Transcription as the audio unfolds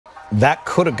that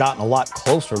could have gotten a lot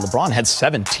closer. LeBron had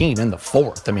 17 in the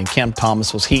fourth. I mean, Cam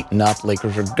Thomas was heating up.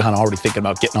 Lakers are kind of already thinking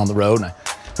about getting on the road. And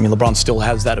I mean, LeBron still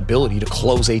has that ability to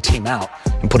close a team out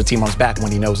and put a team on his back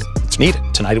when he knows it's needed.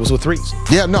 Tonight it was with threes.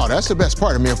 Yeah, no, that's the best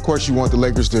part. I mean, of course, you want the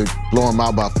Lakers to blow them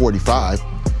out by 45.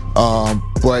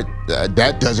 But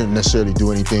that doesn't necessarily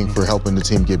do anything for helping the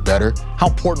team get better. How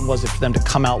important was it for them to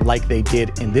come out like they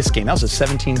did in this game? That was a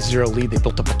 17-0 lead. They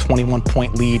built up a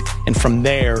 21-point lead, and from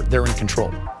there, they're in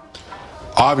control.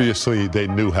 Obviously, they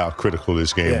knew how critical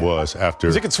this game was after.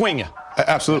 Because it could swing you.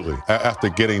 Absolutely. After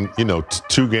getting,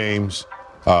 2 games,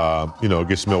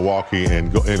 against Milwaukee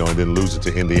and and then lose it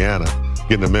to Indiana,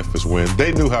 getting a Memphis win.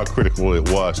 They knew how critical it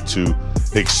was to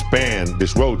expand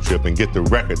this road trip and get the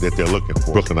record that they're looking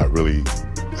for. Brooklyn not really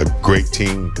a great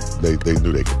team. They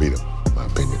knew they could beat them, in my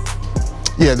opinion.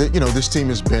 Yeah, this team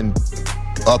has been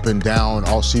up and down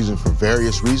all season for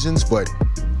various reasons, but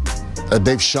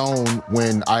they've shown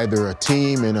when either a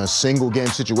team in a single game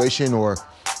situation or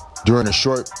during a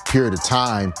short period of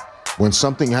time, when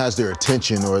something has their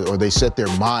attention or they set their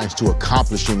minds to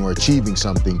accomplishing or achieving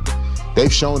something,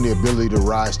 they've shown the ability to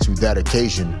rise to that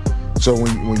occasion. So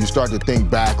when you start to think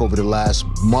back over the last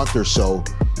month or so,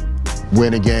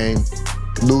 win a game,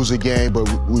 lose a game, but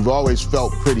we've always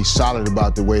felt pretty solid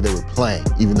about the way they were playing,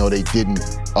 even though they didn't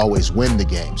always win the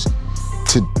games.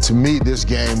 To me, this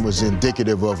game was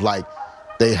indicative of, like,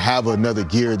 they have another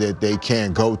gear that they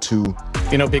can go to.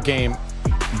 Big game,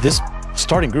 this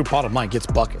starting group, bottom line, gets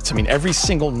buckets. I mean, every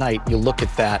single night you look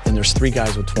at that, and there's 3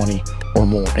 guys with 20 or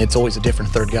more, and it's always a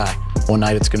different third guy. One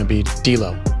night it's going to be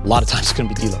D'Lo. A lot of times it's going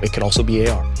to be D'Lo. It could also be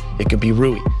AR. It could be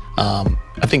Rui.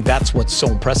 I think that's what's so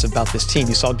impressive about this team.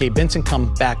 You saw Gabe Vincent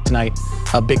come back tonight,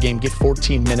 a big game, get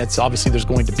 14 minutes. Obviously, there's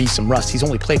going to be some rust. He's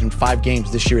only played in 5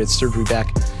 games this year. He had surgery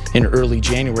back in early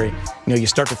January. You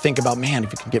start to think about, man,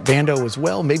 if you can get Vando as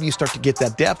well, maybe you start to get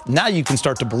that depth. Now you can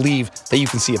start to believe that you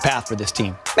can see a path for this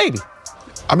team. Maybe.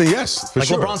 I mean, yes, for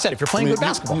sure. Like LeBron said, if you're playing good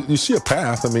basketball. You see a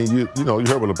path. I mean, you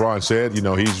heard what LeBron said.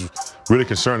 He's really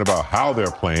concerned about how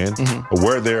they're playing,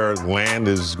 where their land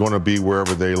is going to be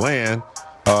wherever they land.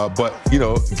 But,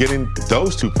 getting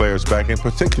those 2 players back in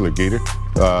particular, Gator,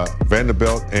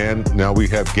 Vanderbilt, and now we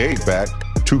have Gabe back,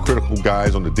 2 critical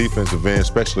guys on the defensive end,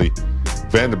 especially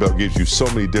Vanderbilt gives you so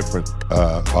many different,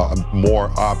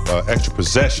 extra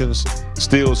possessions,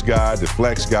 steals guy,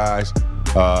 deflects guys.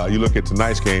 You look at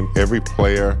tonight's game, every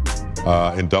player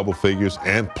in double figures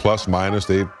and plus minus,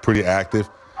 they're pretty active.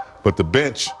 But the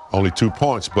bench, only 2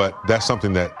 points, but that's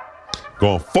something that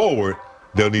going forward,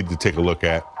 they'll need to take a look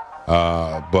at.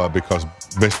 But because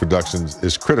bench production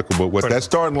is critical. But with that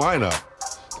starting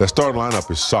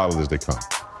lineup is solid as they come.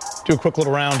 Do a quick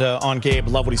little round on Gabe.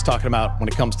 Love what he's talking about when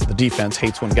it comes to the defense.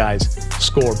 Hates when guys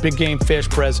score. Big game, Fish,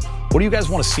 Perez. What do you guys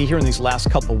want to see here in these last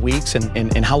couple of weeks,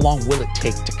 and how long will it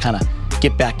take to kind of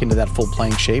get back into that full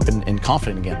playing shape and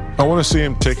confident again? I want to see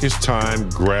him take his time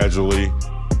gradually,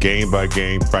 game by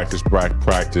game, practice by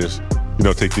practice.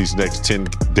 Take these next 10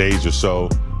 days or so,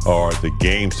 or the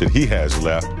games that he has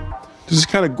left, just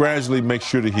kind of gradually make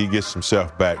sure that he gets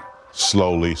himself back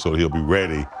slowly so he'll be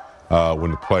ready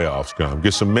when the playoffs come.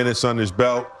 Get some minutes under his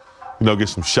belt, get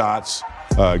some shots,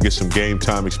 get some game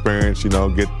time experience,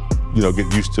 get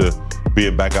used to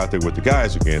being back out there with the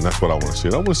guys again. That's what I want to see.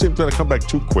 I don't want to see him try to come back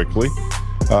too quickly,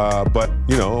 but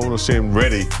I want to see him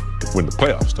ready when the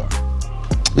playoffs start.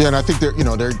 Yeah, and I think they're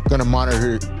going to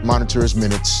monitor his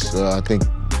minutes. I think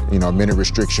minute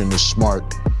restriction is smart,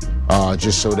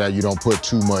 just so that you don't put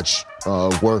too much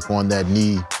work on that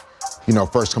knee,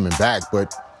 first coming back.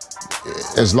 But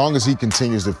as long as he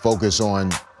continues to focus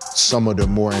on some of the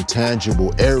more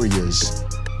intangible areas,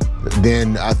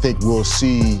 then I think we'll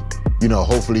see,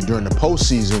 hopefully during the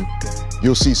postseason,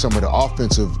 you'll see some of the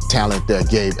offensive talent that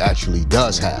Gabe actually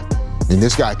does have. I mean,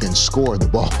 this guy can score the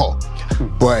ball.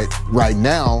 But right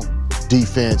now,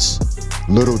 defense,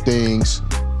 little things,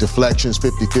 deflections,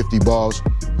 50-50 balls,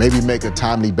 maybe make a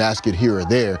timely basket here or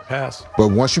there. Pass. But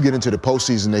once you get into the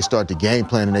postseason, they start the game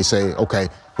plan and they say, okay,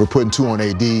 we're putting 2 on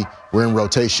AD, we're in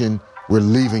rotation, we're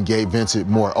leaving Gabe Vincent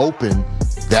more open.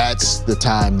 That's the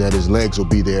time that his legs will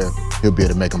be there. He'll be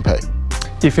able to make them pay.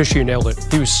 You nailed it.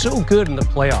 He was so good in the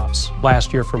playoffs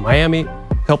last year for Miami,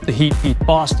 helped the Heat beat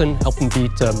Boston, helped them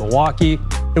beat Milwaukee.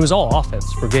 It was all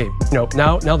offense for Gabe.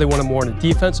 Now they want him more in a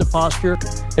defensive posture.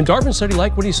 And Darvin said he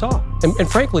liked what he saw. And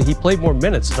frankly, he played more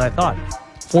minutes than I thought.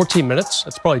 14 minutes,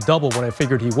 that's probably double what I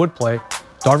figured he would play.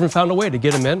 Darvin found a way to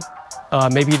get him in.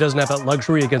 Maybe he doesn't have that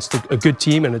luxury against a good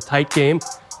team in a tight game.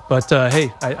 But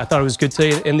hey, I thought it was good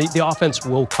today. And the offense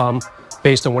will come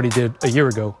based on what he did a year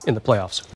ago in the playoffs.